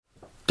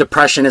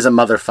Depression is a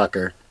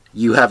motherfucker.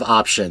 You have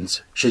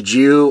options. Should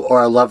you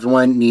or a loved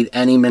one need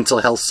any mental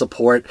health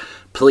support,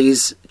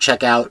 please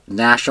check out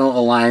National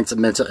Alliance of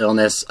Mental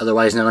Illness,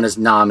 otherwise known as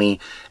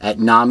NAMI, at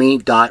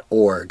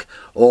NAMI.org,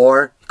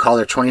 or call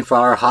their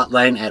 24-hour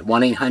hotline at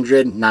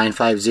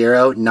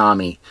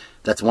 1-800-950-NAMI.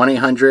 That's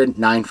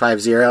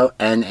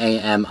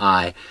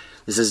 1-800-950-NAMI.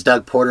 This is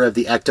Doug Porter of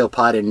the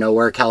Ectopod and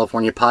Nowhere,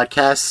 California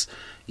podcasts.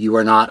 You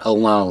are not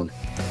alone.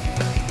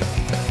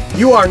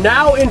 You are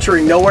now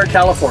entering Nowhere,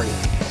 California.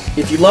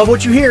 If you love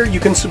what you hear,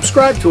 you can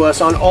subscribe to us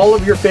on all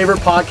of your favorite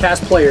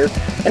podcast players.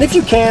 And if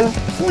you can,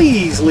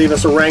 please leave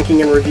us a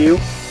ranking and review.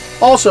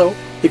 Also,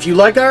 if you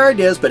like our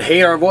ideas but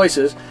hate our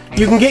voices,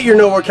 you can get your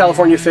Nowhere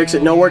California fix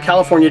at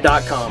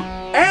nowherecalifornia.com.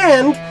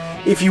 And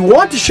if you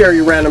want to share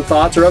your random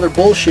thoughts or other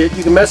bullshit,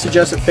 you can message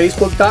us at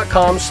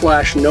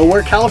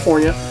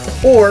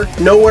facebook.com/nowherecalifornia or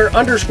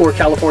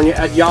nowhere_California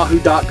at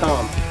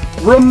yahoo.com.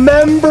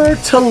 Remember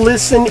to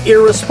listen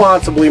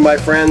irresponsibly, my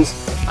friends.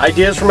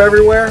 Ideas from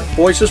everywhere,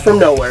 voices from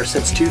nowhere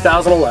since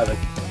 2011.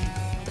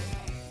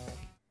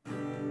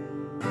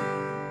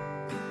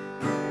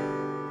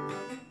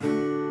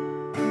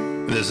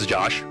 This is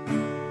Josh.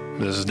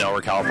 This is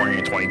Nowhere, California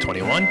in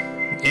 2021,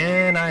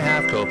 and I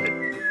have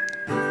COVID.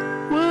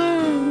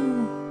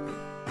 Woo!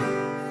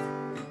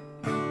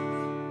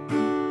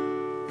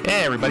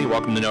 Hey everybody,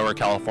 welcome to Nowhere,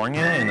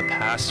 California. In the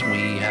past,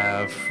 we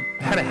have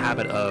had a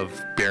habit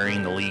of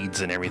burying the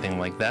leads and everything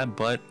like that,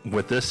 but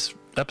with this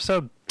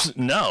episode,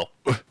 no.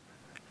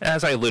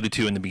 As I alluded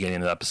to in the beginning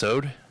of the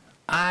episode,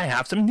 I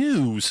have some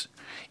news.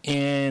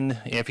 And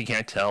if you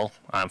can't tell,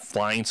 I'm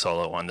flying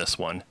solo on this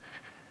one.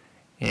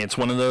 It's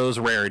one of those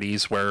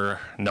rarities where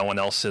no one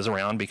else is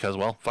around because,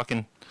 well,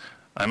 fucking,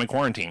 I'm in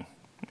quarantine.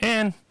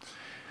 And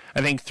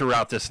I think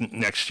throughout this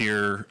next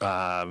year,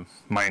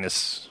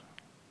 minus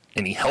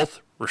any health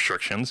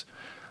restrictions,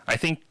 I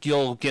think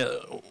you'll get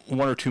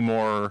one or two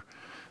more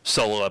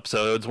solo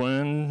episodes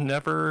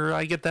whenever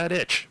I get that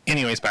itch.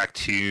 Anyways, back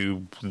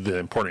to the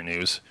important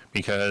news,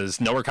 because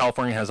Nowhere,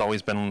 California has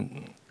always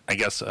been, I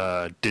guess,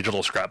 a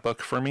digital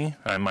scrapbook for me.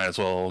 I might as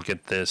well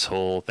get this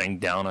whole thing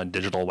down on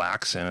digital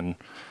wax, and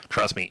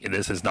trust me,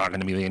 this is not going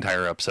to be the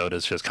entire episode.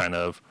 It's just kind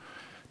of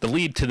the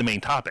lead to the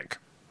main topic,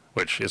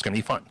 which is going to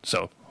be fun.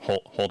 So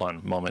hold on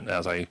a moment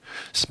as I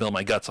spill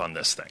my guts on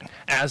this thing.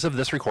 As of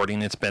this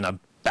recording, it's been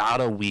about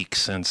a week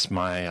since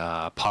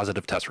my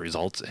positive test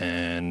results,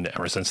 and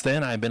ever since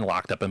then, I've been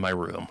locked up in my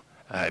room.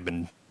 I've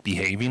been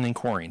behaving and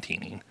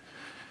quarantining.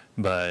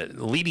 But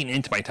leading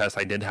into my test,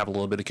 I did have a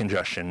little bit of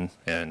congestion,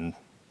 and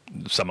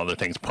some other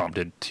things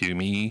prompted to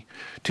me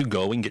to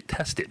go and get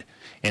tested.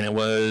 And it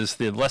was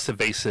the less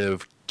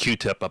evasive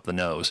Q-tip up the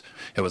nose.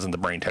 It wasn't the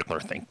brain tickler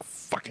thing.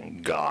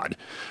 Fucking God.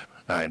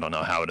 I don't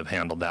know how I would have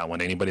handled that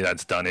one. Anybody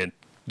that's done it,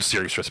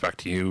 serious respect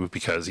to you,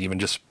 because even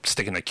just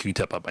sticking a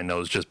Q-tip up my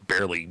nose just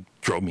barely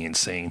drove me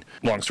insane.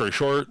 Long story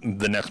short,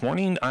 the next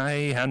morning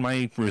I had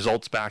my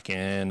results back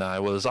and I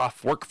was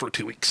off work for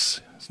 2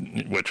 weeks,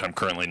 which I'm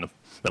currently in the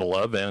middle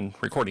of and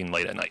recording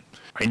late at night.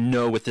 I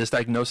know with this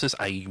diagnosis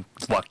I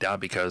lucked out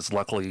because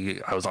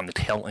luckily I was on the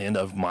tail end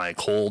of my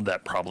cold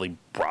that probably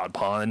brought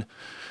upon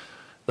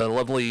the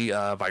lovely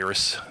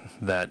virus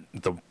that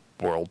the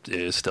world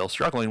is still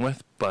struggling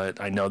with,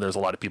 but I know there's a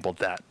lot of people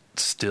that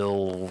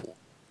still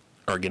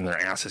are getting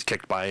their asses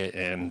kicked by it.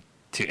 And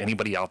to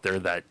anybody out there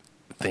that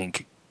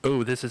think,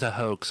 oh, this is a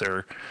hoax,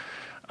 or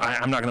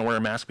I'm not going to wear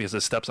a mask because it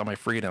steps on my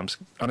freedoms,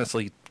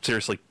 honestly,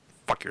 seriously,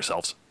 fuck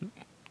yourselves.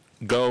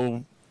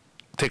 Go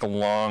take a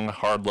long,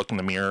 hard look in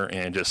the mirror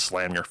and just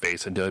slam your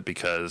face into it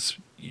because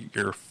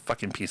you're a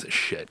fucking piece of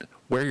shit.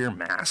 Wear your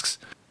masks.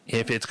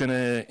 If it's going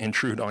to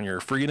intrude on your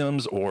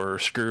freedoms or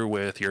screw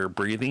with your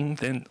breathing,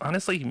 then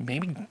honestly,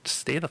 maybe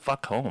stay the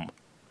fuck home.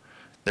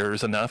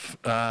 There's enough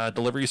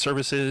delivery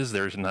services.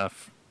 There's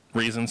enough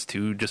reasons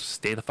to just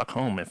stay the fuck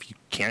home. If you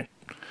can't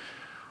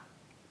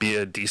be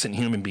a decent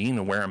human being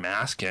and wear a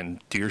mask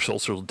and do your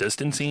social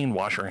distancing,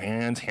 wash your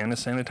hands, hand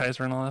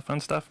sanitizer, and all that fun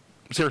stuff,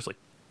 seriously,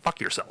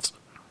 fuck yourselves.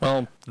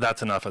 Well,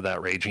 that's enough of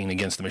that raging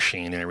against the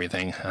machine and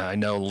everything. I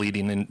know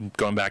leading and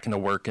going back into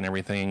work and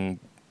everything,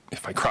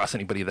 if I cross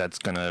anybody that's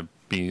going to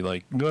be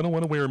like, I don't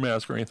want to wear a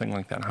mask or anything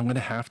like that, I'm going to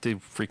have to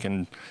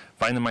freaking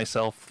find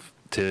myself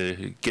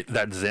to get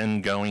that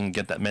zen going,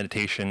 get that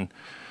meditation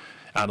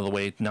out of the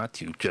way, not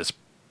to just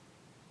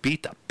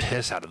beat the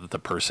piss out of the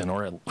person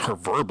or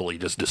verbally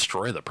just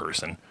destroy the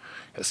person.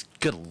 Because,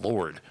 good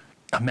Lord,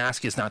 a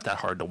mask is not that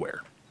hard to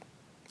wear.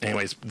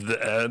 Anyways,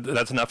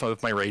 that's enough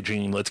of my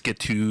raging. Let's get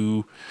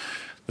to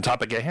the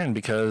topic at hand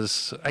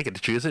because I get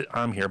to choose it.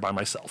 I'm here by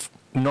myself.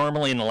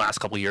 Normally in the last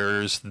couple of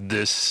years,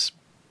 this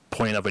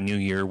point of a new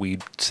year,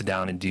 we'd sit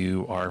down and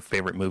do our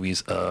favorite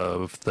movies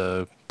of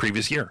the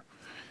previous year.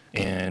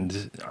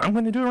 And I'm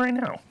going to do it right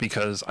now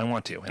because I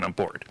want to and I'm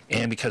bored.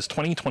 And because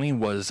 2020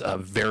 was a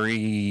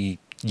very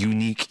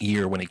unique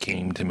year when it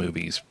came to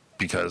movies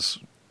because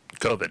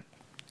COVID.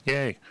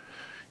 Yay.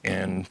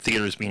 And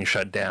theaters being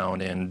shut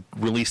down and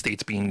release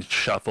dates being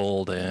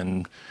shuffled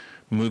and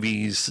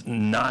movies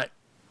not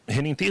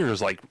hitting theaters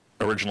like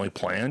originally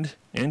planned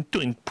and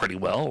doing pretty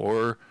well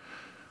or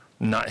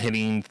not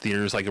hitting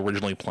theaters like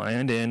originally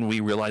planned, and we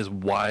realized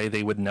why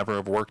they would never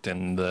have worked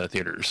in the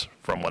theaters.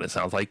 From what it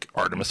sounds like,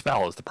 Artemis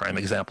Fowl is the prime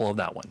example of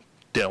that one.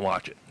 Didn't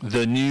watch it.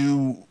 The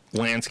new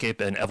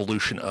landscape and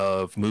evolution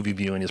of movie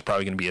viewing is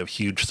probably going to be a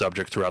huge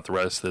subject throughout the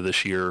rest of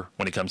this year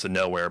when it comes to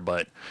Nowhere,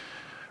 but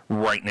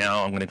right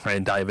now I'm going to try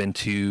and dive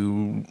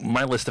into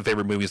my list of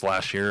favorite movies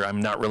last year.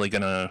 I'm not really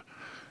going to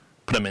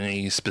put them in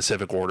any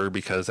specific order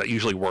because that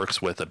usually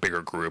works with a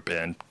bigger group,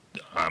 and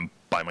I'm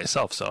by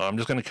myself, so I'm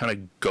just going to kind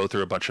of go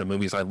through a bunch of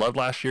movies I loved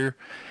last year,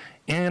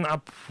 and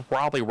I'll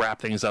probably wrap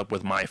things up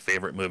with my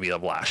favorite movie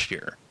of last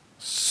year.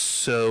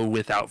 So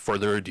without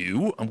further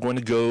ado, I'm going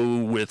to go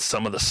with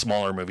some of the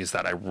smaller movies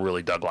that I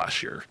really dug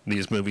last year.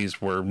 These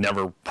movies were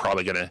never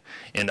probably going to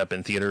end up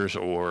in theaters,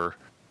 or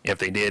if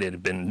they did, it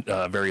had been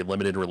very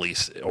limited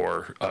release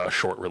or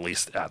short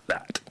release at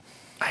that.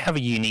 I have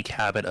a unique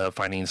habit of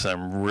finding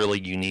some really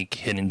unique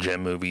hidden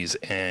gem movies,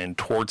 and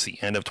towards the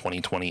end of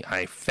 2020,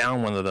 I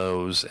found one of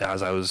those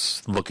as I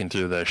was looking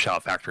through the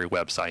Shout Factory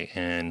website,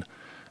 and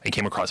I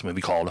came across a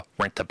movie called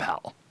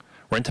Rent-A-Pal.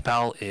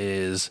 Rent-A-Pal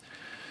is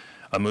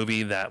a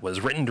movie that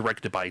was written and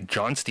directed by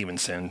John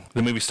Stevenson.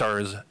 The movie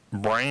stars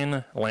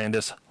Brian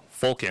Landis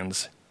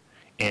Fulkins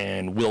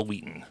and Will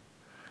Wheaton.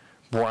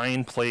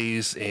 Brian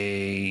plays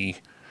a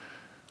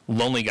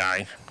lonely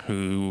guy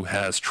who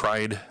has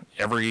tried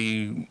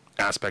every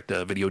aspect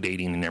of video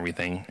dating and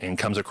everything, and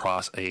comes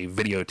across a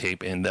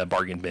videotape in the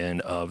bargain bin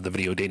of the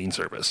video dating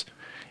service.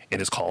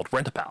 It is called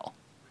Rent-A-Pal.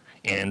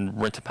 And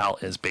Rent-A-Pal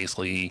is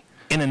basically,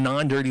 in a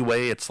non-dirty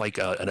way, it's like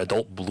an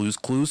adult Blue's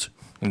Clues.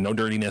 No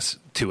dirtiness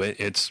to it.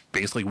 It's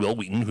basically Will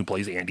Wheaton, who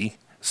plays Andy,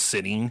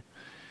 sitting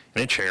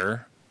in a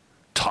chair,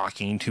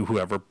 talking to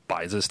whoever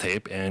buys this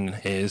tape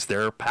and is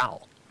their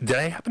pal. Did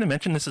I happen to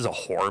mention this is a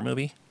horror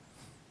movie?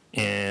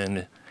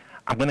 And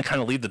I'm going to kind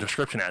of leave the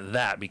description at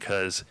that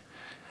because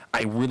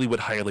I really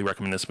would highly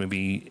recommend this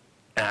movie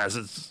as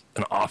it's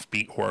an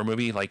offbeat horror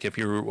movie. Like, if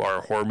you are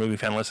a horror movie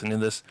fan listening to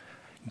this,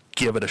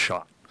 give it a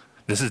shot.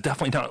 This is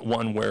definitely not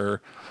one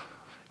where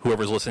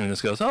whoever's listening to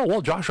this goes, oh,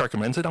 well, Josh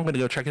recommends it, I'm going to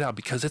go check it out,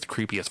 because it's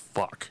creepy as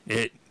fuck.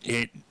 It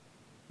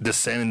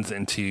descends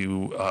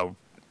into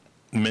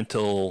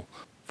mental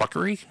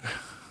fuckery,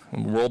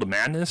 world of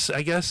madness,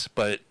 I guess,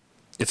 but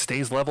it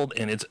stays leveled,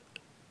 and it's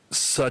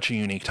such a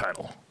unique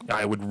title.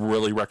 I would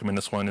really recommend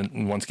this one,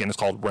 and once again, it's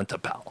called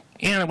Rent-A-Pal.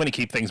 And I'm going to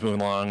keep things moving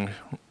along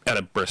at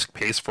a brisk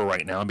pace for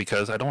right now,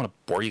 because I don't want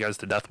to bore you guys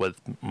to death with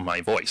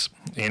my voice.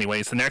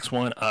 Anyways, the next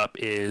one up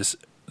is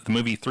the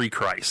movie Three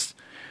Christ.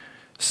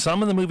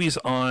 Some of the movies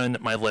on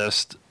my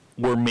list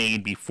were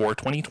made before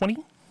 2020,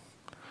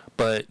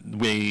 but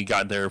we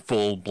got their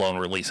full-blown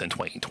release in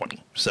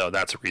 2020. So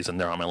that's the reason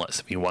they're on my list.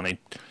 If you want to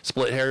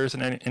split hairs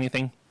and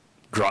anything,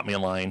 drop me a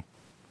line.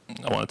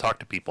 I want to talk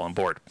to people on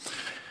board.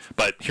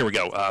 But here we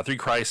go. Three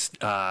Christ.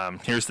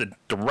 Here's the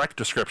direct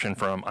description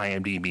from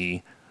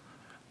IMDb,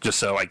 just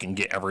so I can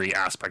get every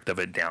aspect of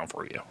it down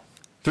for you.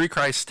 Three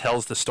Christ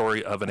tells the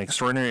story of an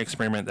extraordinary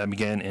experiment that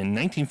began in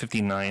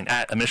 1959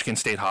 at a Michigan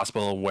State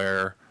hospital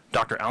where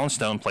Dr. Alan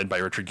Stone, played by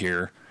Richard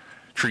Gere,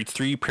 treats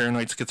three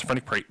paranoid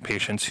schizophrenic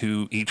patients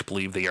who each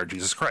believe they are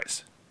Jesus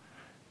Christ.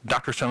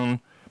 Dr. Stone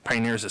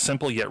pioneers a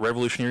simple yet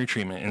revolutionary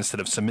treatment. Instead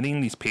of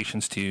submitting these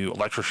patients to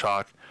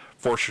electroshock,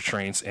 force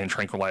restraints, and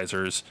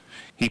tranquilizers,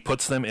 he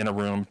puts them in a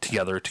room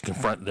together to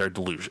confront their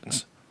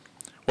delusions.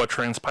 What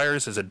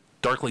transpires is a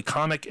darkly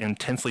comic and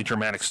intensely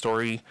dramatic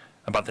story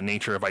about the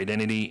nature of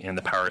identity and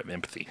the power of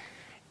empathy.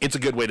 It's a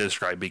good way to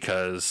describe,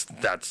 because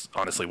that's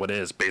honestly what it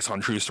is, based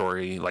on true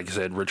story. Like I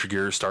said, Richard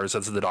Gere stars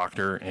as the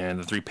doctor, and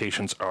the three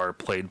patients are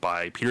played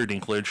by Peter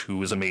Dinklage,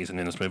 who is amazing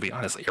in this movie.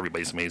 Honestly,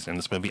 everybody's amazing in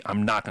this movie.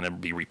 I'm not going to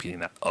be repeating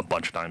that a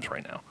bunch of times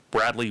right now.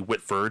 Bradley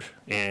Whitford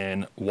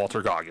and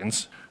Walter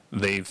Goggins,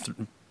 they've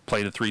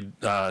played the three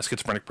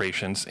schizophrenic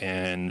patients,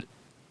 and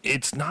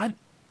it's a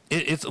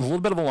little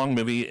bit of a long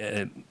movie.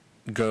 It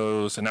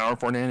goes an hour and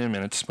 49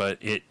 minutes, but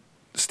it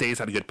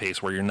stays at a good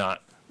pace where you're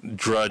not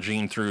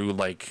drudging through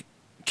like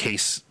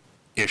case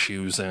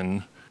issues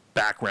and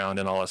background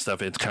and all that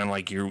stuff. It's kind of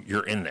like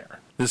you're in there.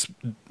 This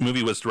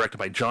movie was directed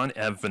by John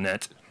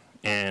Evanet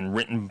and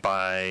written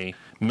by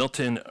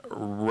Milton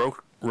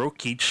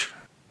Rokeach,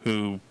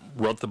 who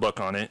wrote the book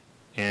on it,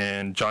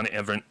 and John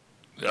Evanet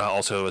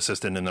also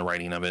assisted in the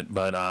writing of it.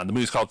 But the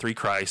movie's called Three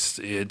Christ.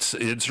 It's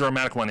a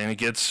dramatic one, and it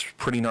gets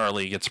pretty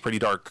gnarly. It gets pretty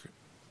dark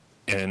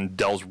and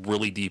delves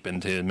really deep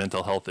into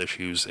mental health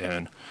issues,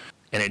 and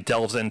it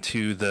delves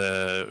into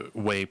the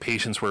way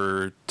patients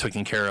were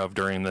taken care of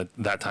during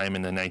that time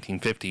in the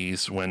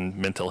 1950s, when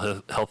mental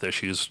health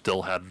issues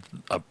still had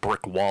a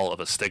brick wall of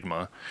a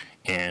stigma,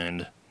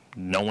 and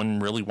no one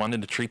really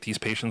wanted to treat these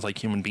patients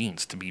like human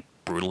beings, to be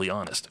brutally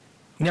honest.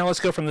 Now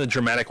let's go from the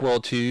dramatic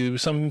world to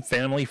some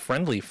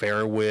family-friendly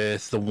fare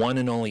with the one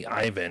and only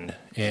Ivan.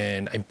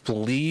 And I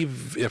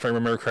believe, if I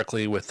remember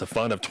correctly, with the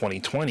fun of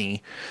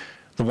 2020,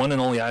 the one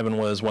and only Ivan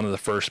was one of the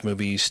first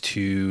movies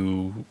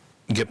to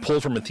get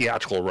pulled from a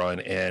theatrical run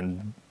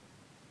and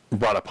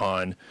brought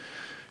upon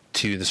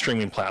to the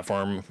streaming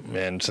platform.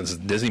 And since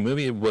it's a Disney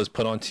movie, it was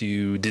put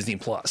onto Disney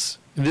Plus.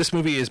 This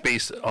movie is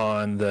based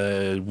on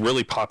the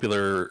really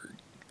popular,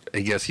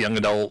 I guess, young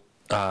adult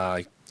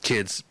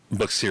kids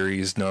book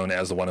series known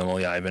as The One and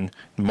Only Ivan.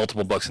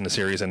 Multiple books in the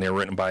series, and they were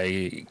written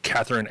by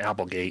Catherine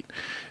Applegate.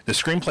 The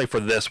screenplay for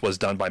this was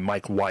done by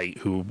Mike White,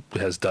 who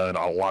has done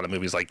a lot of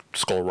movies like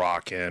Skull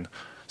Rock and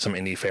some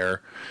indie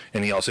fare,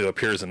 and he also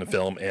appears in the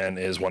film and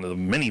is one of the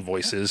many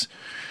voices,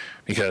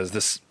 because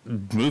this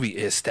movie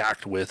is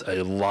stacked with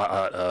a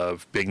lot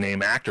of big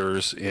name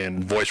actors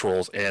in voice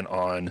roles and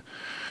on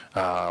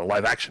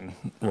live action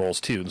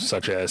roles too,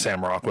 such as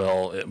Sam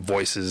Rockwell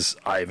voices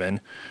Ivan.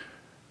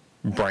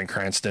 Bryan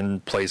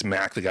Cranston plays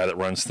Mac, the guy that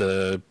runs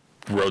the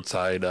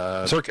roadside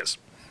circus.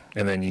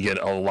 And then you get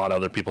a lot of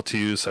other people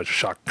too, such as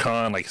Shaka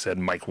Khan, like I said,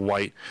 Mike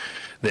White.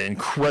 The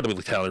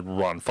incredibly talented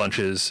Ron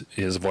Funches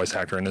is a voice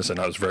actor in this, and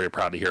I was very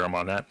proud to hear him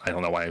on that. I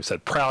don't know why I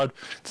said proud.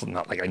 It's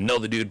not like I know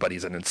the dude, but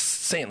he's an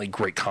insanely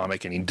great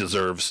comic, and he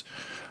deserves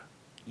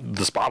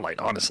the spotlight,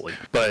 honestly.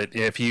 But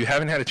if you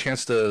haven't had a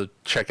chance to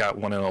check out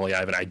One and Only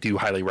Ivan, I do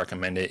highly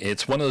recommend it.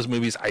 It's one of those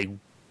movies I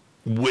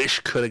wish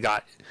could have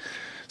got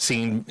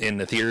seen in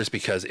the theaters,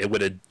 because it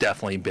would have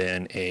definitely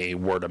been a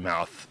word of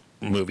mouth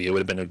movie. It would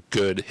have been a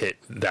good hit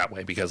that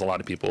way, because a lot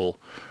of people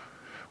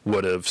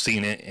would have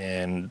seen it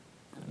and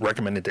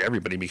recommended it to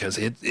everybody, because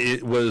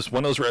it was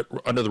one of those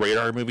under the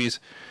radar movies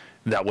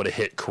that would have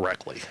hit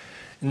correctly.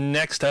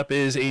 Next up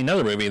is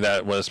another movie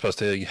that was supposed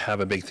to have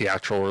a big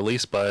theatrical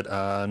release, but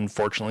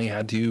unfortunately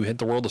had to hit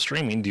the world of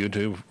streaming due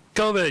to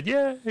COVID.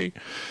 Yay! I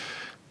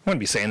wouldn't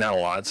be saying that a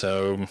lot,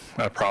 so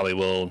I probably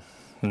will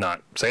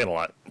not say it a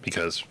lot,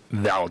 because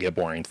that'll get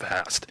boring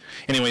fast.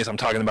 Anyways, I'm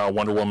talking about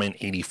Wonder Woman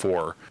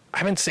 84.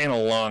 I've been saying a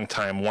long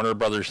time, Warner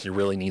Brothers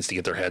really needs to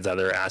get their heads out of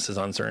their asses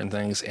on certain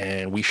things,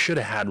 and we should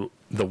have had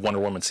the Wonder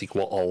Woman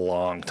sequel a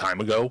long time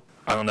ago.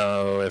 I don't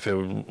know if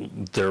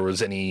there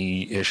was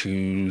any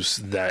issues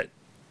that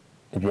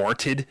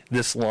warranted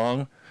this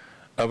long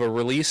of a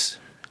release,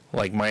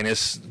 like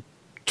minus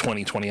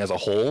 2020 as a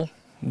whole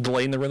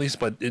delaying the release,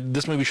 but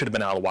this movie should have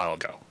been out a while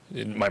ago,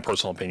 in my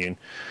personal opinion.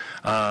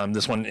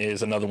 This one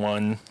is another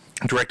one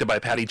directed by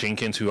Patty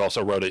Jenkins, who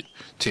also wrote it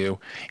too,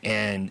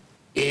 and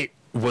it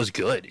was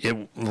good.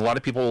 A lot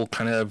of people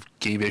kind of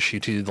gave issue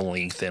to the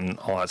length and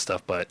all that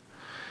stuff, but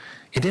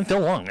it didn't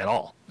feel long at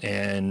all.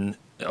 And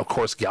of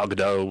course, Gal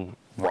Gadot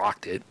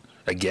rocked it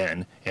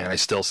again, and I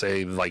still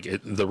say, like,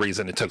 the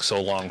reason it took so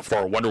long for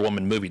a Wonder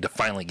Woman movie to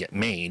finally get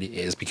made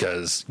is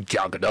because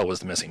Gal Gadot was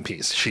the missing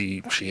piece.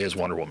 She is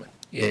Wonder Woman.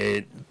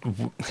 It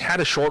had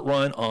a short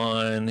run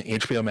on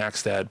HBO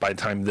Max that by the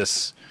time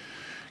this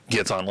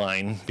gets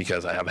online,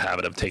 because I have a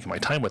habit of taking my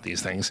time with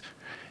these things,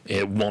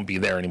 it won't be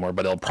there anymore,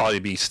 but it'll probably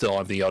be still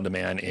on video on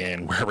demand,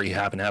 and wherever you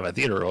happen to have a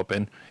theater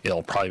open,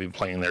 it'll probably be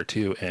playing there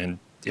too. And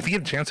if you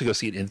get a chance to go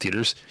see it in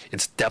theaters,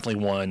 it's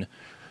definitely one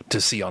to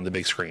see on the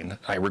big screen.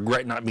 I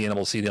regret not being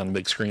able to see it on the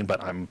big screen,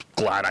 but I'm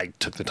glad I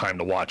took the time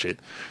to watch it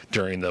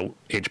during the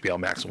HBO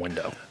Max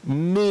window.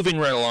 Moving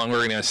right along,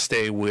 we're going to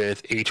stay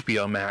with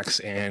HBO Max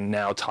and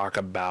now talk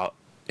about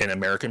An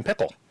American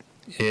Pickle.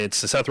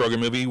 It's a Seth Rogen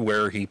movie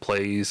where he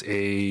plays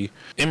a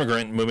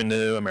immigrant moving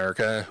to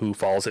America who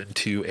falls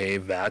into a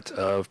vat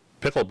of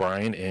pickle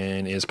brine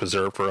and is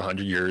preserved for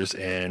 100 years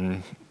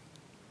and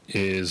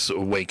is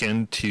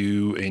awakened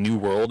to a new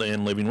world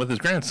and living with his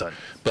grandson.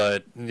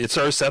 But it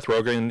stars Seth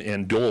Rogen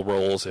in dual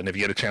roles, and if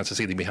you get a chance to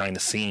see the behind the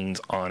scenes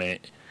on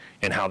it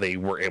and how they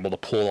were able to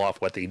pull off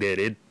what they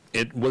did,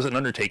 it was an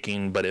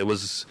undertaking, but it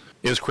was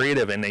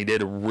creative, and they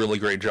did a really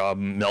great job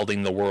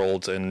melding the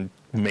worlds and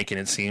making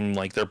it seem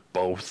like they're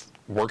both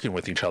working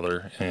with each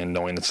other and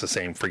knowing it's the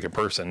same freaking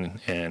person.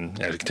 And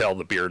as you can tell,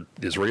 the beard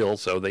is real,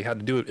 so they had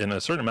to do it in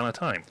a certain amount of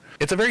time.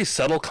 It's a very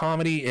subtle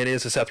comedy. It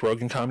is a Seth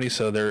Rogen comedy,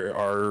 so there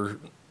are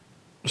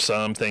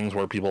some things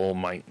where people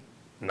might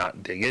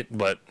not dig it,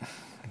 but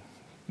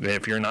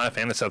if you're not a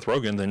fan of Seth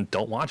Rogen, then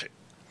don't watch it.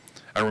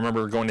 I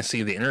remember going to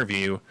see The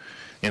Interview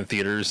in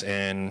theaters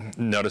and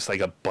noticed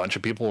like a bunch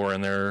of people were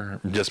in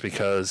there just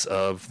because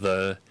of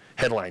the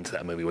headlines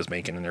that movie was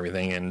making and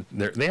everything, and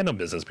they had no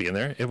business being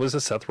there. It was a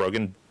Seth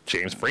Rogen,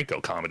 James Franco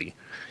comedy.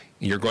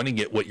 You're going to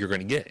get what you're going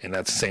to get, and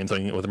that's the same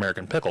thing with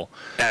American Pickle.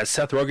 As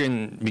Seth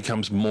Rogen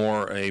becomes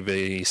more of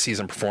a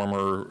seasoned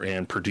performer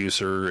and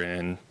producer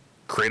and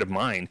creative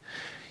mind,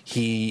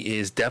 he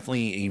is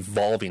definitely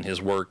evolving his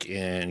work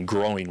and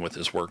growing with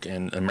his work,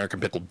 and American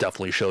Pickle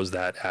definitely shows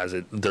that, as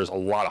there's a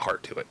lot of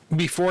heart to it.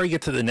 Before I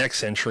get to the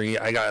next entry,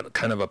 I got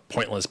kind of a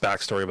pointless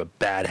backstory of a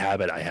bad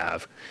habit I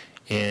have,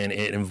 and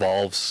it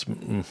involves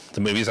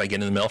the movies I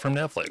get in the mail from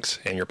Netflix.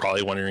 And you're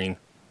probably wondering,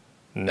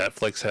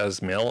 Netflix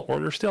has mail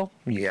order still?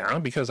 Yeah,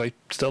 because I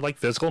still like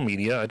physical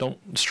media. I don't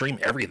stream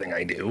everything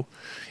I do,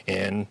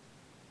 and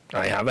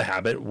I have a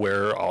habit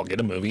where I'll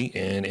get a movie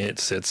and it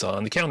sits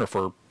on the counter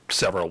for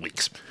several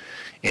weeks.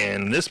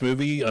 And this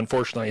movie,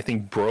 unfortunately, I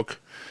think broke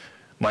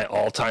my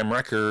all-time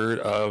record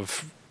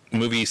of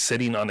movies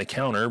sitting on the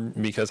counter,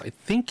 because I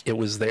think it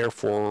was there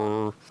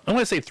for, I'm going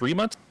to say 3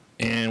 months.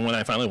 And when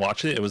I finally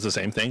watched it, it was the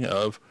same thing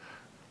of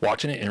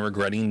watching it and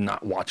regretting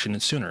not watching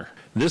it sooner.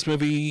 This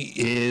movie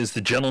is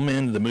The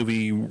Gentleman, the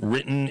movie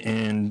written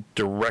and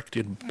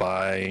directed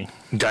by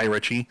Guy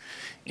Ritchie,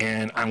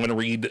 and I'm going to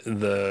read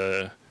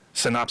the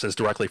synopsis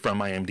directly from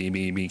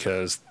IMDb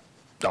because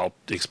I'll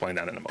explain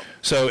that in a moment.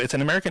 So it's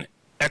an American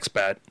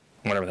expat,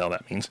 whatever the hell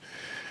that means,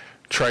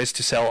 tries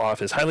to sell off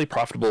his highly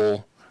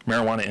profitable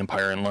marijuana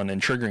empire in London,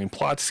 triggering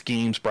plots,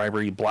 schemes,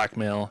 bribery,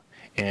 blackmail,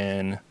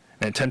 and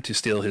an attempt to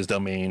steal his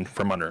domain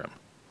from under him.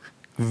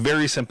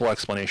 Very simple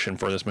explanation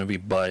for this movie,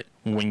 but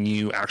when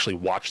you actually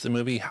watch the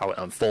movie, how it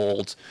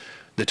unfolds,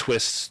 the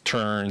twists,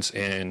 turns,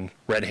 and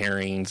red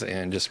herrings,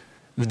 and just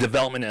the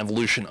development and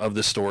evolution of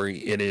the story,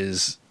 it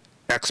is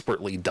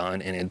expertly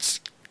done, and it's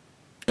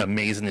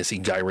amazing to see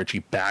Guy Ritchie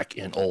back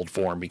in old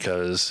form,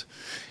 because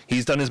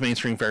he's done his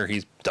mainstream fare,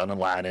 he's done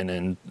Aladdin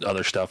and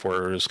other stuff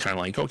where it's kind of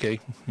like, okay,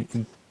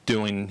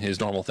 doing his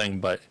normal thing,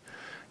 but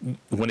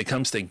when it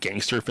comes to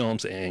gangster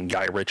films and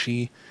Guy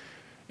Ritchie,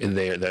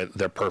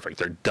 they're perfect.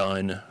 They're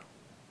done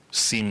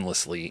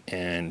seamlessly,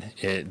 and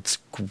it's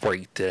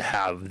great to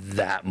have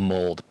that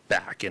mold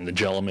back. And The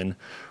Gentleman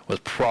was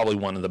probably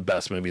one of the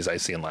best movies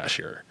I've seen last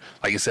year.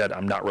 Like I said,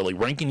 I'm not really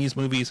ranking these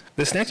movies.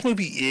 This next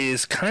movie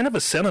is kind of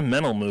a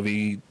sentimental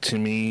movie to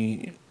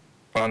me,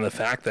 on the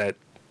fact that,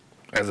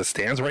 as it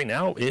stands right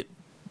now, it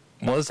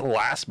was the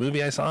last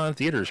movie I saw in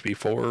theaters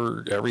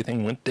before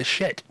everything went to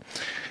shit.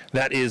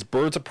 That is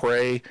Birds of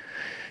Prey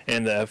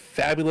and the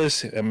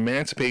Fabulous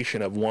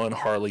Emancipation of One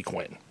Harley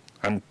Quinn.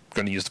 I'm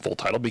going to use the full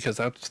title because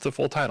that's the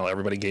full title.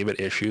 Everybody gave it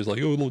issues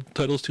like, oh, the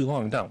title's too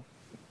long. No.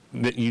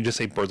 You just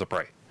say Birds of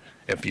Prey.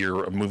 If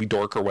you're a movie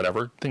dork or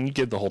whatever, then you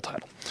give the whole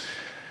title.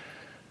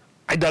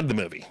 I dug the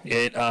movie.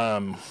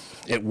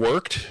 It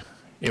worked.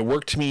 It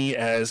worked to me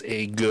as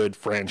a good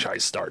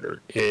franchise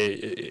starter.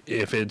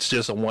 If it's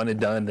just a one and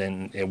done,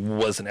 then it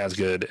wasn't as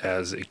good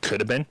as it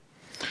could have been.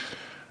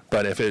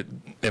 But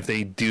if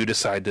they do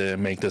decide to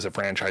make this a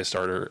franchise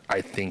starter,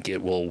 I think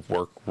it will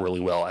work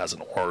really well as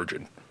an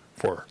origin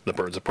for the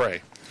Birds of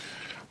Prey.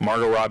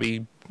 Margot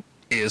Robbie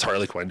is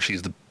Harley Quinn.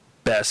 She's the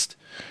best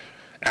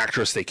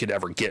actress they could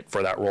ever get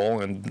for that role,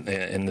 and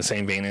in the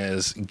same vein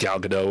as Gal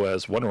Gadot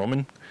as Wonder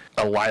Woman.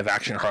 A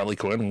live-action Harley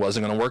Quinn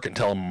wasn't going to work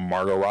until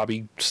Margot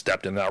Robbie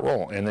stepped in that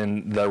role. And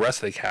then the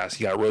rest of the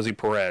cast, you got Rosie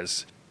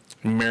Perez,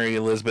 Mary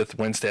Elizabeth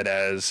Winstead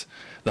as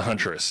the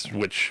Huntress,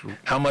 which,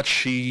 how much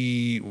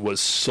she was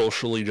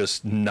socially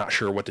just not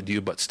sure what to do,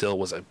 but still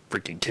was a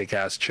freaking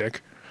kick-ass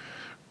chick,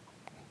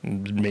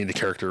 made the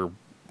character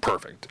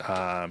perfect.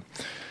 Let's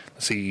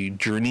see,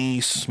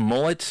 Jurnee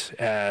Smollett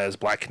as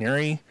Black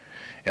Canary,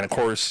 and of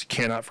course,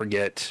 cannot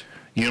forget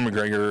Ewan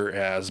McGregor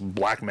as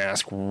Black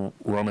Mask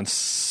Roman.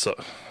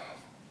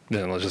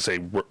 Let's just say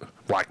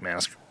Black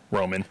Mask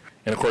Roman,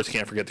 and of course,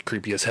 can't forget the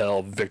creepy as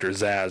hell Victor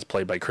Zsasz,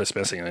 played by Chris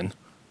Messingen.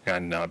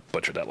 And I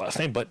butchered that last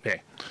name, but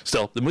hey,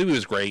 still, the movie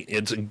was great.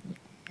 It's a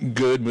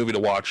good movie to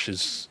watch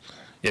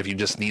if you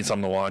just need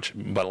something to watch.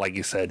 But like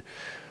you said,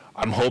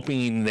 I'm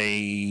hoping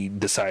they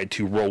decide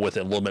to roll with it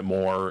a little bit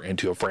more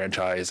into a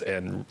franchise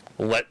and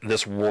let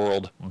this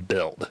world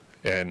build.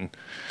 And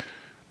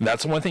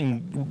that's one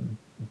thing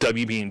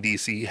WB and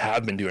DC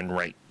have been doing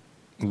right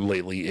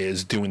lately,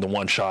 is doing the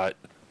one-shot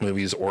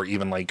movies, or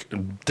even like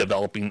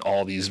developing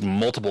all these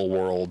multiple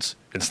worlds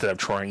instead of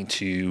trying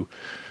to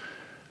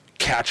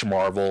catch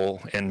Marvel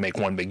and make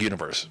one big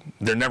universe.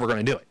 They're never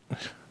going to do it.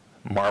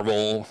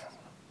 Marvel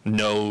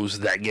knows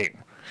that game,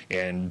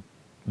 and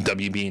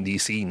WB and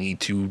DC need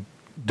to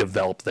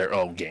develop their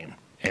own game.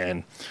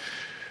 And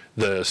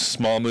the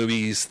small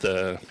movies,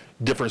 the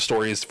different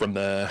stories from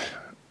the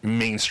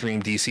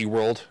mainstream DC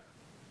world,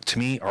 to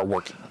me, are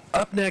working.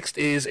 Up next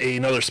is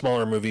another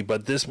smaller movie,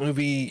 but this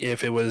movie,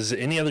 if it was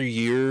any other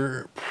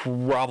year,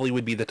 probably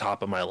would be the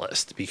top of my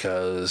list,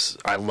 because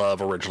I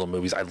love original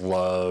movies. I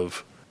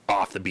love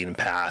off the beaten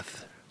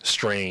path,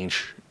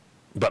 strange,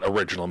 but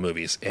original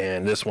movies,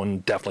 and this one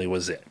definitely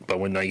was it. But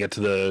when I get to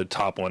the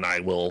top one,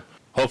 I will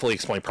hopefully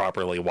explain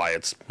properly why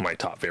it's my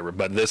top favorite.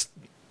 But this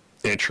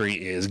entry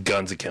is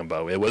Guns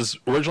Akimbo. It was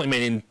originally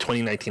made in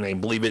 2019. I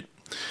believe it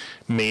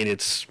made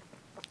its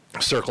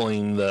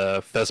circling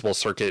the festival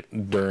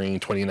circuit during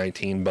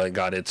 2019, but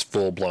got its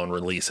full-blown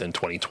release in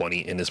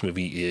 2020, and this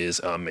movie is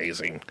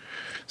amazing.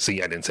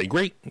 See, I didn't say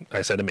great,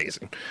 I said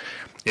amazing.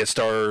 It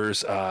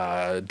stars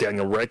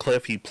Daniel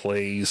Radcliffe. He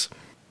plays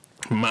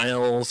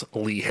Miles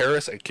Lee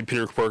Harris, a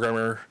computer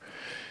programmer,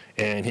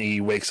 and he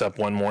wakes up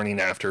one morning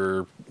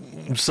after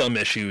some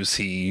issues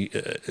he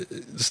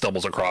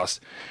stumbles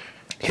across.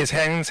 His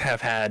hands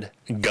have had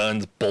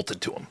guns bolted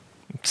to him.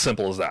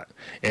 Simple as that.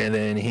 And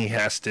then he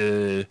has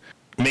to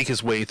make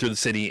his way through the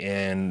city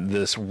and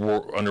this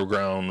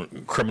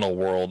underground criminal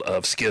world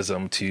of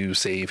schism to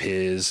save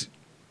his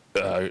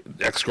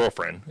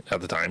ex-girlfriend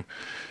at the time.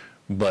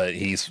 But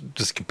he's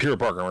just a computer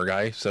programmer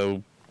guy,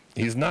 so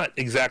he's not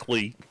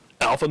exactly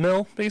alpha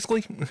male,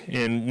 basically.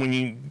 And when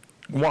you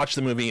watch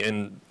the movie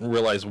and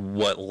realize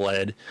what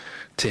led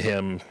to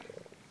him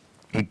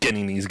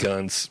getting these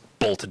guns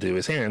bolted to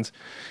his hands,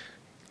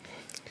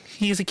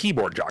 he's a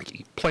keyboard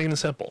jockey, plain and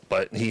simple.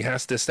 But he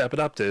has to step it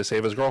up to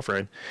save his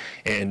girlfriend.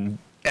 And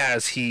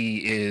as he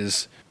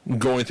is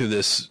going through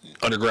this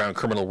underground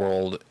criminal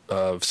world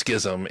of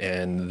Schism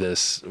and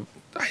this,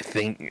 I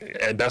think,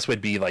 the best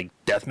would be like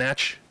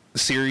deathmatch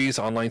series,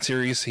 online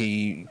series,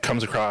 he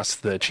comes across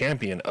the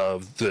champion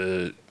of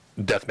the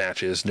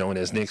deathmatches, known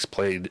as Nyx,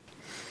 played,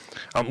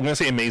 I'm going to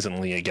say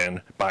amazingly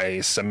again,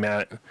 by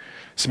Samara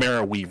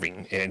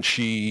Weaving, and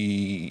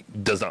she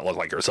does not look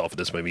like herself in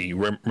this movie. You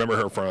remember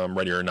her from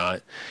Ready or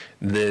Not.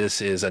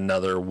 This is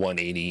another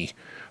 180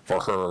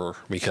 for her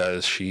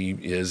because she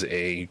is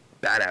a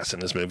badass in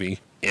this movie,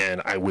 and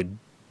I would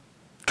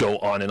go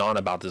on and on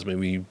about this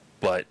movie,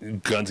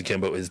 but Guns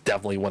Akimbo is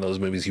definitely one of those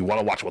movies you want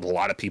to watch with a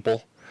lot of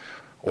people,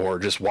 or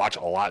just watch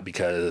a lot,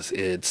 because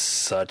it's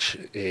such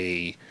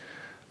a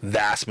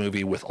vast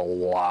movie with a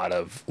lot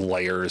of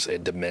layers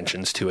and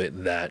dimensions to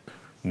it that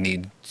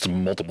need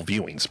some multiple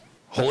viewings.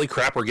 Holy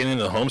crap, we're getting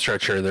into the home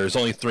stretch here. There's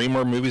only 3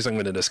 more movies I'm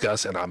going to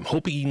discuss, and I'm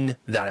hoping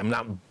that I'm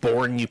not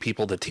boring you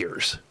people to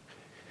tears.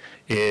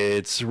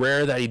 It's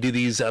rare that I do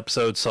these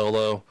episodes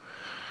solo.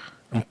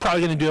 I'm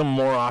probably going to do them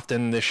more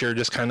often this year,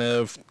 just kind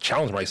of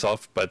challenge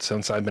myself. But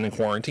since I've been in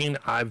quarantine,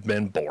 I've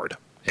been bored.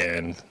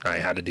 And I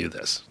had to do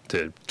this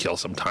to kill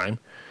some time.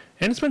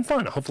 And it's been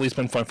fun. Hopefully it's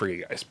been fun for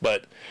you guys.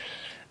 But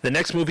the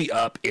next movie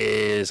up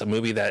is a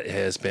movie that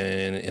has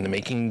been in the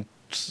making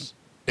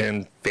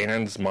in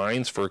fans'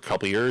 minds for a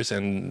couple years.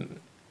 And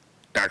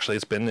actually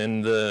it's been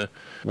in the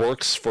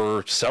works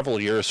for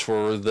several years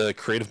for the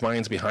creative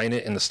minds behind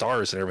it and the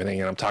stars and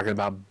everything. And I'm talking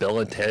about Bill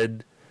and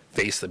Ted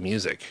Face the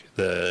Music.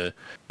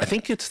 I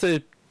think it's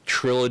the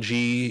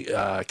trilogy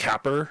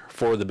capper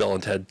for the Bill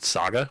and Ted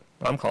saga.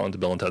 I'm calling it the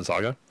Bill and Ted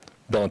saga.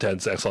 Bill and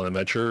Ted's Excellent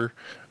Adventure,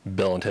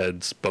 Bill and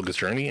Ted's Bogus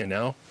Journey, and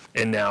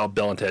now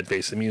Bill and Ted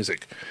Face the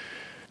Music.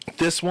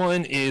 This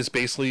one is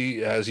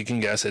basically, as you can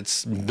guess,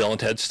 it's Bill and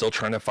Ted still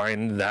trying to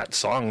find that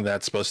song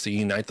that's supposed to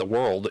unite the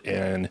world,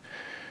 and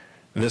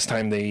this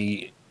time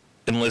they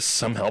enlist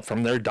some help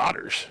from their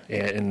daughters.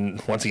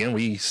 And once again,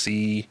 we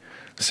see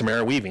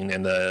Samara Weaving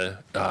in the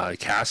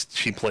cast.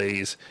 She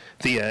plays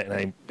Thea,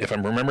 and if I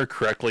remember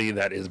correctly,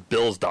 that is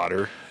Bill's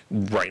daughter.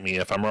 Write me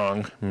if I'm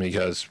wrong,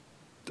 because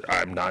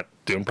I'm not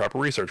doing proper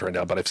research right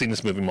now, but I've seen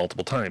this movie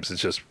multiple times.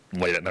 It's just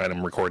late at night,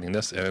 I'm recording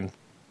this, and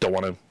don't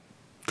want to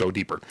go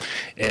deeper.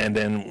 And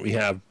then we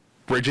have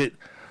Bridget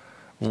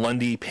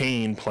Lundy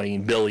Payne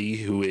playing Billy,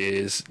 who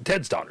is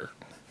Ted's daughter.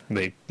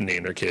 They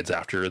named their kids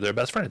after their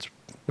best friends,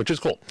 which is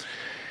cool.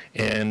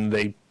 And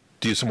they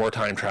do some more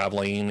time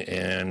traveling,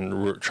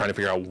 and we're trying to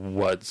figure out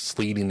what's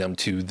leading them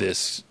to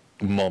this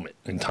moment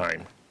in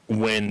time.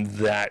 When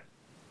that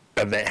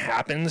event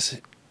happens,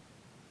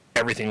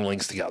 everything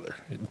links together.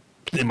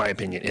 In my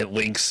opinion, it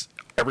links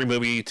every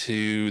movie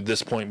to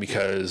this point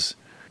because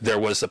there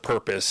was a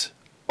purpose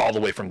all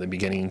the way from the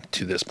beginning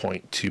to this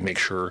point to make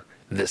sure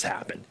this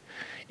happened.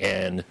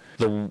 And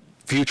the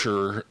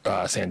future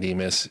San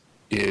Dimas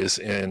is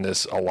in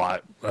this a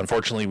lot.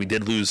 Unfortunately, we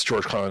did lose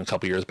George Clooney a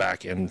couple years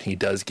back, and he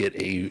does get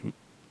a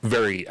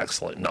very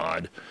excellent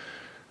nod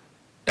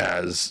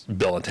as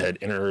Bill and Ted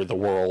enter the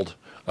world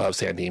of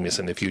San Dimas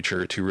in the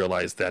future to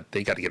realize that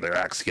they got to get their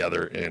acts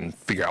together and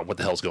figure out what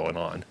the hell's going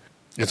on.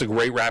 It's a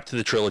great wrap to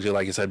the trilogy,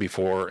 like I said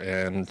before,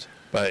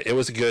 but it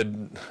was a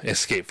good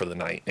escape for the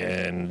night.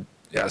 And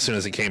as soon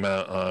as it came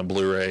out on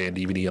Blu-ray and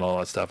DVD and all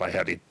that stuff, I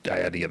had to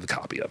get the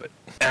copy of it.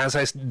 As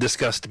I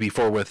discussed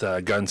before with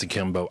Guns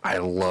Akimbo, I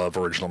love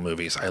original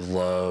movies. I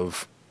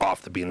love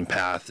off the beaten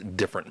path,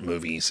 different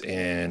movies.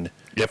 And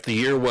if the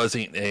year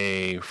wasn't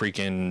a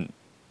freaking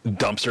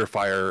dumpster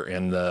fire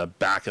in the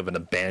back of an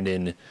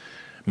abandoned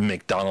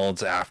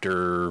McDonald's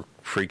after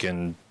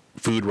freaking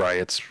food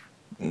riots,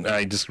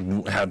 I just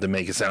had to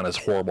make it sound as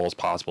horrible as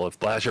possible.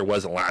 If last year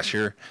wasn't last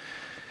year,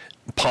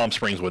 Palm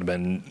Springs would have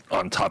been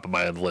on top of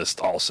my list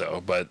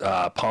also. But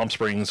Palm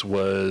Springs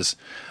was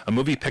a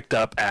movie picked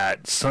up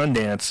at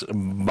Sundance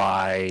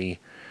by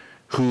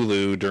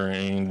Hulu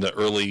during the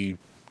early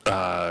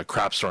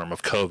crap storm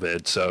of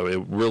COVID. So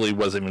it really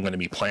wasn't even going to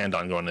be planned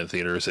on going to the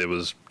theaters. It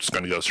was just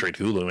going to go straight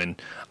to Hulu.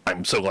 And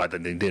I'm so glad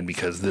that they did,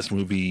 because this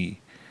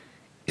movie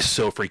is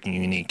so freaking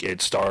unique.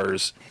 It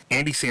stars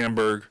Andy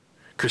Samberg,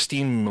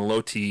 Christine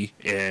Milioti,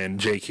 and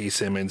J.K.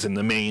 Simmons in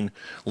the main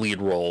lead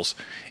roles.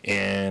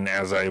 And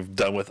as I've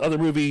done with other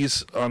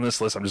movies on this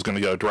list, I'm just going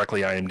to go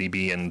directly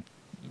IMDb and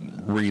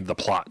read the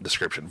plot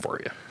description for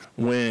you.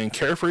 When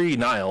Carefree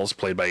Niles,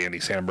 played by Andy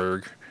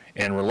Samberg,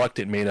 and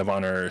reluctant maid of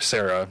honor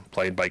Sarah,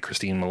 played by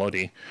Christine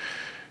Milioti,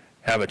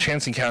 have a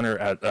chance encounter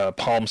at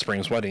Palm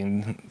Springs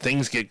wedding,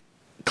 things get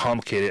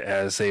complicated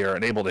as they are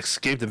unable to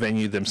escape the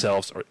venue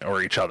themselves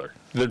or each other.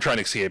 They're trying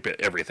to escape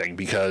everything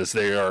because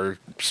they are,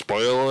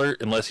 spoiler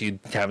alert, unless you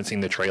haven't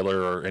seen the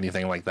trailer or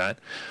anything like that,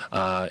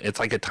 it's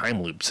like a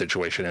time loop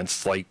situation.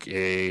 It's like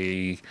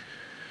a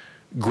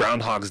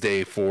Groundhog's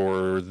Day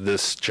for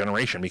this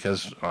generation,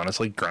 because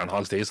honestly,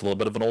 Groundhog's Day is a little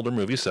bit of an older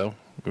movie, so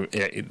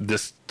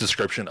this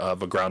description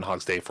of a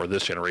Groundhog's Day for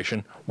this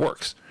generation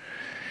works.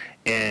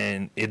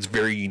 And it's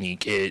very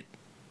unique. It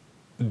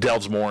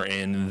delves more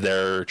in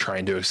their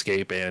trying to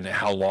escape and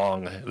how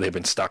long they've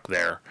been stuck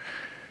there.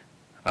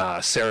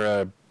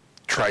 Sarah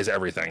tries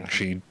everything.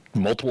 She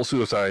multiple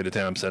suicide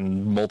attempts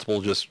and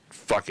multiple just,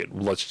 fuck it,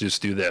 let's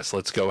just do this.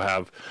 Let's go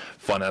have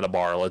fun at a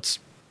bar. Let's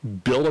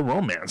build a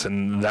romance.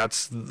 And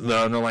that's the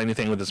underlying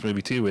thing with this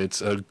movie, too.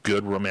 It's a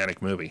good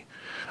romantic movie.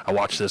 I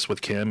watched this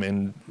with Kim,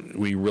 and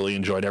we really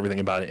enjoyed everything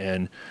about it.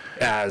 And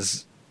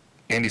as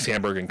Andy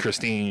Samberg and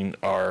Christine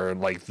are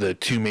like the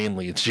two main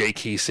leads,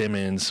 J.K.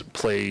 Simmons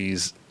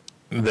plays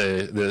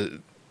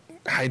the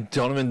I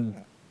don't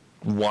even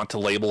want to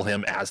label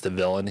him as the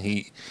villain.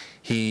 He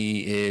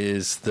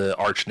is the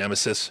arch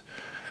nemesis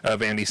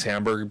of Andy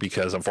Samberg,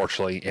 because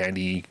unfortunately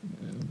Andy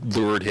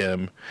lured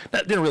him,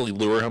 didn't really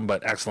lure him,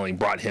 but accidentally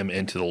brought him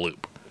into the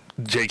loop.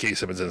 J.K.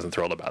 Simmons isn't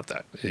thrilled about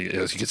that,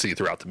 as you can see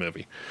throughout the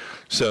movie.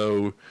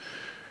 So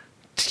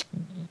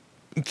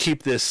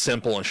keep this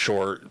simple and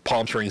short.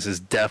 Palm Springs is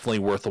definitely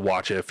worth a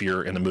watch if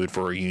you're in the mood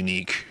for a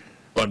unique,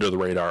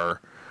 under-the-radar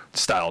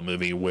style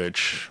movie,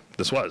 which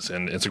this was.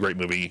 And it's a great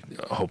movie.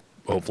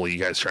 Hopefully you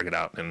guys check it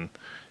out. And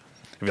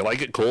if you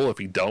like it, cool. If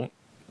you don't,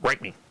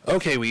 write me.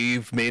 Okay,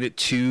 we've made it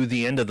to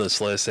the end of this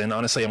list. And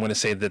honestly, I'm going to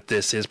say that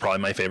this is probably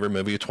my favorite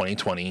movie of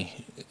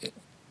 2020.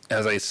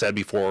 As I said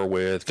before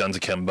with Guns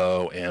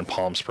Akimbo and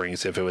Palm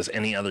Springs, if it was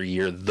any other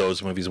year,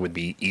 those movies would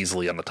be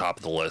easily on the top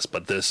of the list.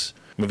 But this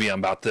movie I'm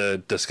about to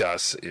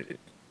discuss,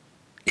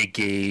 it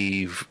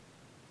gave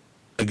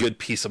a good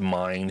peace of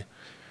mind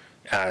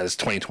as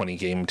 2020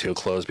 came to a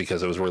close,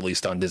 because it was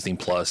released on Disney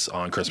Plus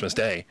on Christmas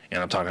Day,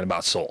 and I'm talking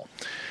about Soul.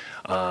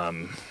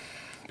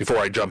 Before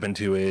I jump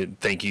into it,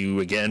 thank you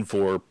again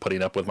for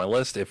putting up with my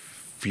list.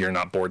 If you're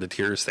not bored to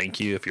tears, thank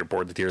you. If you're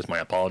bored to tears, my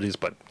apologies,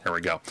 but here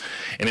we go.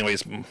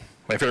 Anyways,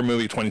 my favorite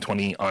movie of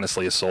 2020,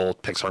 honestly, is Soul.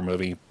 Pixar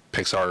movie.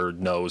 Pixar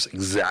knows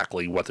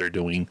exactly what they're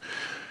doing.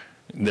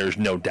 There's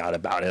no doubt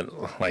about it.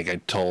 Like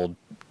I told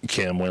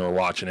Kim when we were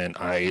watching it,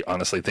 I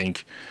honestly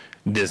think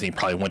Disney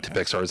probably went to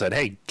Pixar and said,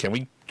 hey, can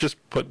we just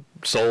put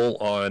Soul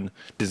on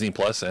Disney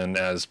Plus? And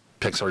as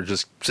Pixar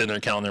just sitting there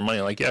counting their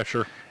money, like, yeah,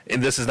 sure.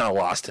 And this is not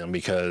lost to him,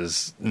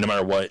 because no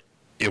matter what,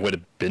 it would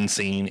have been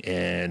seen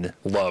and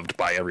loved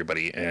by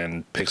everybody.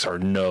 And Pixar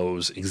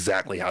knows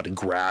exactly how to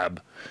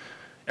grab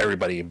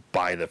everybody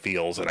by the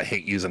feels. And I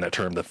hate using that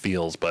term, the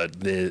feels,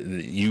 but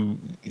you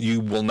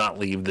will not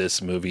leave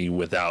this movie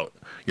without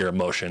your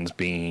emotions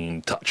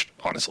being touched,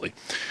 honestly.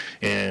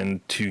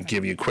 And to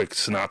give you a quick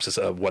synopsis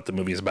of what the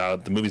movie is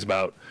about,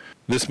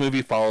 this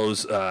movie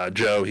follows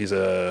Joe. He's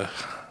a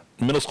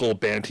middle school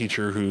band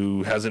teacher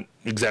who hasn't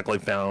exactly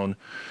found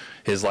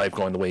his life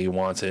going the way he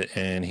wants it,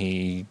 and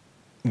he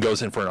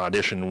goes in for an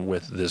audition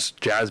with this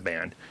jazz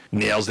band,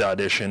 nails the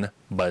audition,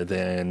 but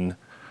then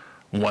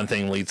one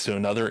thing leads to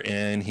another,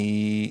 and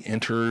he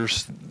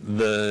enters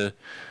the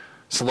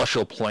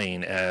celestial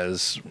plane,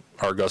 as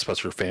our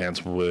Ghostbuster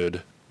fans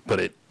would put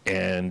it,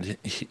 and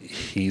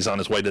he's on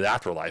his way to the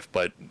afterlife.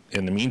 But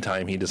in the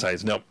meantime, he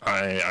decides, nope,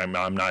 I'm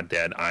not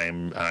dead.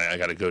 I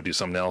got to go do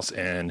something else.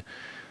 And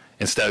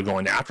instead of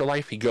going to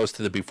afterlife, he goes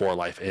to the before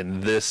life.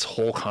 And this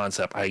whole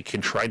concept, I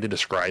can try to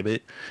describe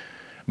it,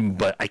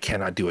 but I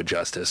cannot do it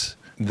justice.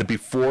 The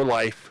before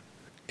life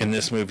in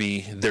this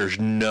movie, there's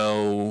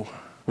no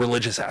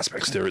religious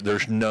aspects to it.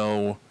 There's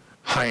no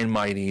high and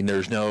mighty.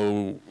 There's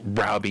no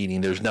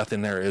browbeating. There's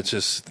nothing there. It's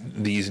just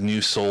these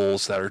new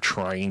souls that are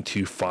trying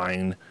to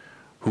find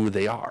who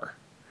they are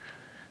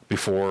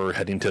before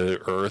heading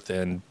to Earth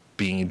and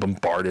being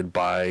bombarded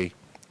by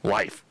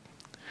life.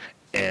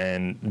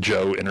 And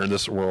Joe entered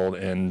this world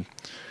and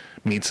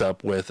meets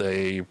up with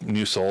a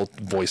new soul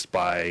voiced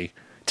by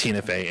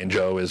Tina Fey, and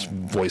Joe is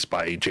voiced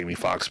by Jamie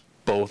Foxx.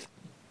 Both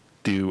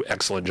do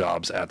excellent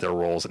jobs at their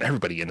roles, and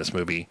everybody in this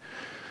movie.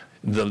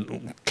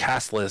 The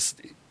cast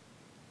list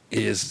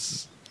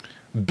is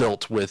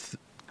built with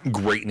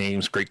great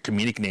names, great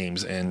comedic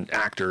names, and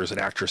actors and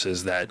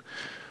actresses that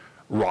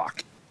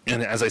rock.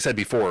 And as I said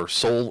before,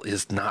 Soul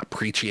is not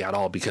preachy at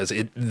all, because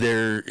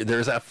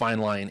there's that fine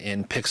line,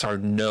 and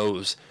Pixar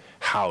knows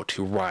how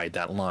to ride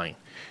that line.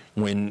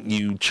 When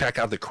you check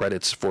out the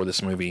credits for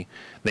this movie,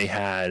 they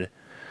had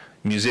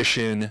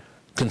musician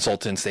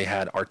consultants, they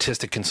had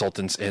artistic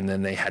consultants, and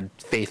then they had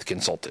faith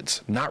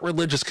consultants. Not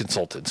religious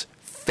consultants,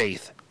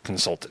 faith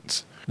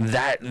consultants.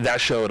 That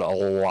showed a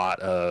lot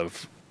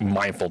of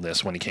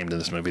mindfulness when it came to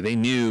this movie. They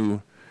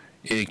knew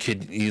it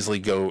could easily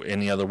go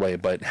any other way,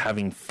 but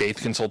having faith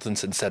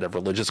consultants instead of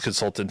religious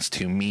consultants,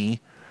 to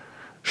me,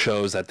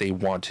 shows that they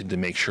wanted to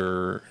make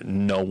sure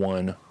no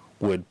one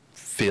would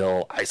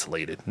feel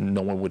isolated,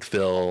 no one would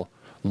feel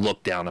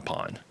looked down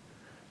upon.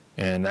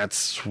 And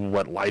that's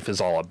what life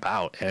is all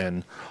about.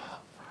 And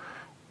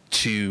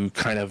to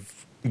kind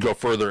of go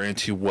further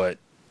into what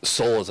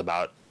Soul is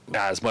about,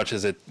 as much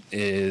as it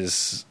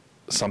is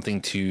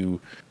something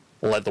to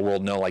let the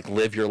world know, like,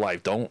 live your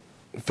life. Don't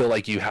feel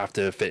like you have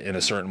to fit in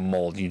a certain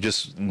mold. You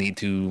just need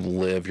to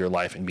live your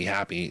life and be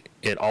happy.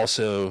 It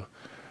also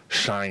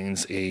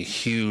shines a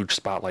huge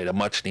spotlight, a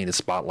much needed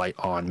spotlight,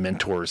 on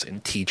mentors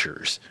and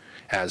teachers,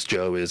 as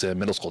Joe is a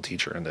middle school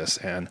teacher in this.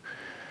 And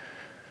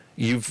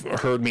you've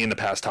heard me in the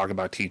past talk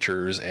about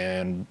teachers,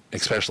 and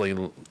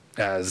especially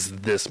as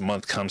this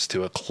month comes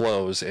to a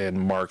close and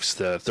marks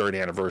the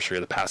 3rd anniversary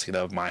of the passing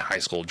of my high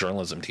school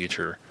journalism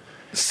teacher,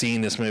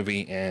 seeing this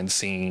movie and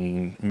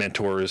seeing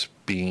mentors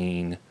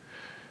being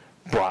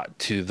brought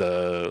to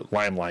the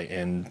limelight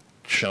and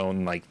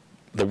shown like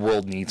the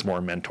world needs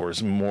more mentors,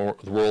 the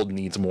world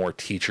needs more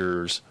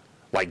teachers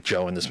like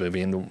Joe in this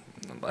movie. And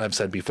I've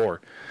said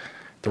before,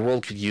 the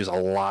world could use a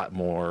lot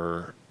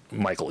more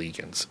Michael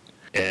Egan's.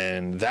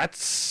 And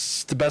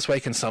that's the best way I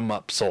can sum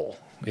up Soul,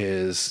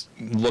 is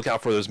look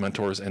out for those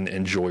mentors and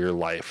enjoy your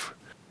life.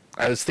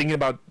 I was thinking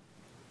about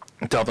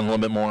delving a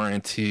little bit more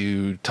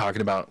into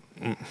talking about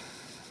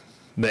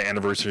the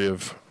anniversary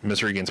of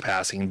Mr. Egan's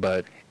passing,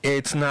 but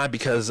it's not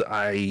because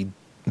I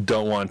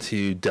don't want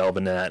to delve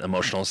into that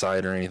emotional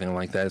side or anything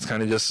like that. It's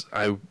kind of just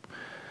I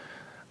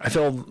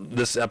feel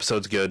this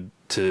episode's good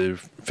to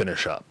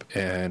finish up,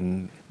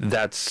 and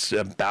that's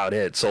about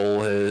it. Soul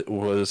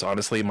was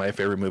honestly my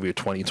favorite movie of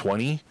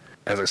 2020.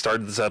 As I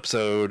started this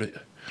episode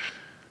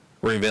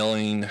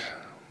revealing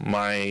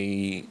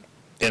my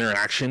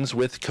interactions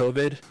with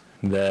COVID,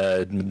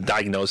 the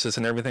diagnosis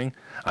and everything,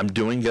 I'm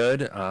doing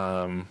good.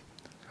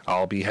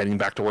 I'll be heading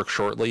back to work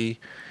shortly,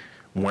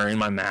 wearing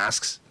my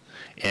masks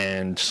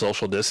and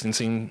social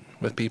distancing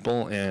with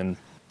people, and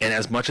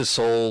as much as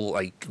Soul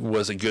like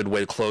was a good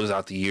way to close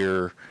out the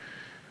year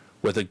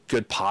with a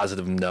good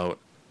positive note,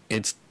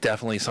 it's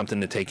definitely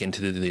something to take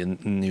into the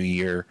new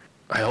year.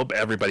 I hope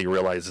everybody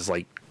realizes,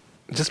 like,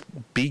 just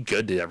be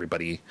good to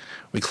everybody.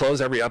 We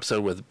close every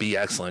episode with be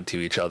excellent to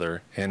each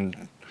other,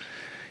 and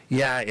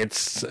yeah,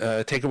 it's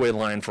a takeaway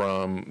line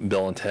from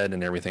Bill and Ted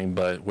and everything,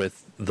 but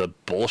with the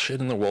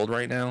bullshit in the world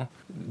right now,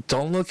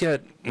 don't look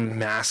at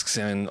masks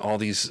and all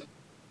these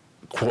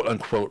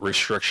quote-unquote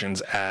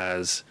restrictions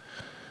as,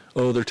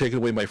 oh, they're taking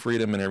away my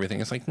freedom and everything.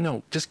 It's like,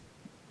 no, just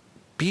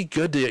be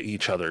good to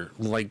each other.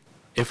 Like,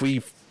 if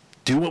we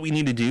do what we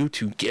need to do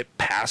to get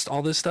past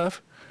all this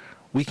stuff,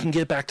 we can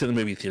get back to the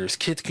movie theaters.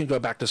 Kids can go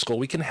back to school.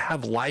 We can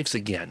have lives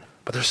again.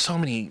 But there's so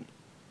many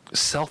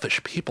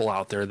selfish people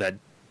out there that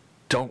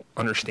don't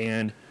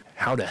understand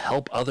how to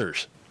help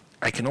others.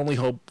 I can only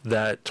hope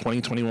that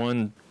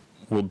 2021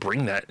 will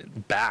bring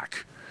that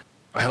back.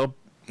 I hope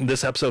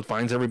this episode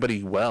finds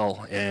everybody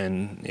well,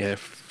 and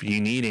if you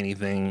need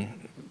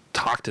anything,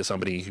 talk to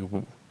somebody.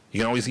 You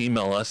can always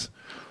email us.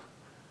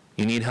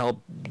 You need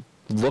help,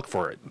 look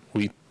for it.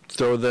 We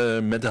throw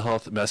the mental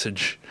health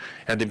message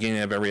at the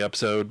beginning of every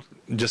episode.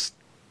 Just,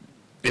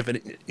 if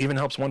it even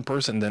helps one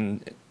person,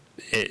 then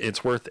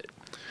it's worth it.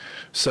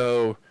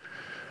 So,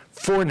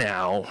 for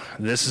now,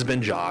 this has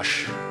been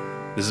Josh.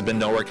 This has been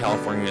Nowhere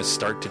California's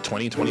start to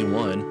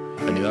 2021.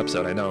 A new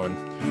episode, I know,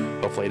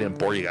 and hopefully I didn't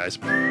bore you guys.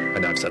 I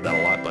know I've said that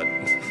a lot, but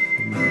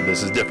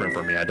this is different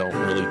for me. I don't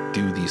really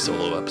do these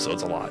solo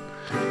episodes a lot.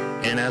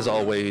 And as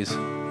always,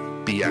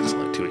 be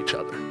excellent to each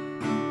other.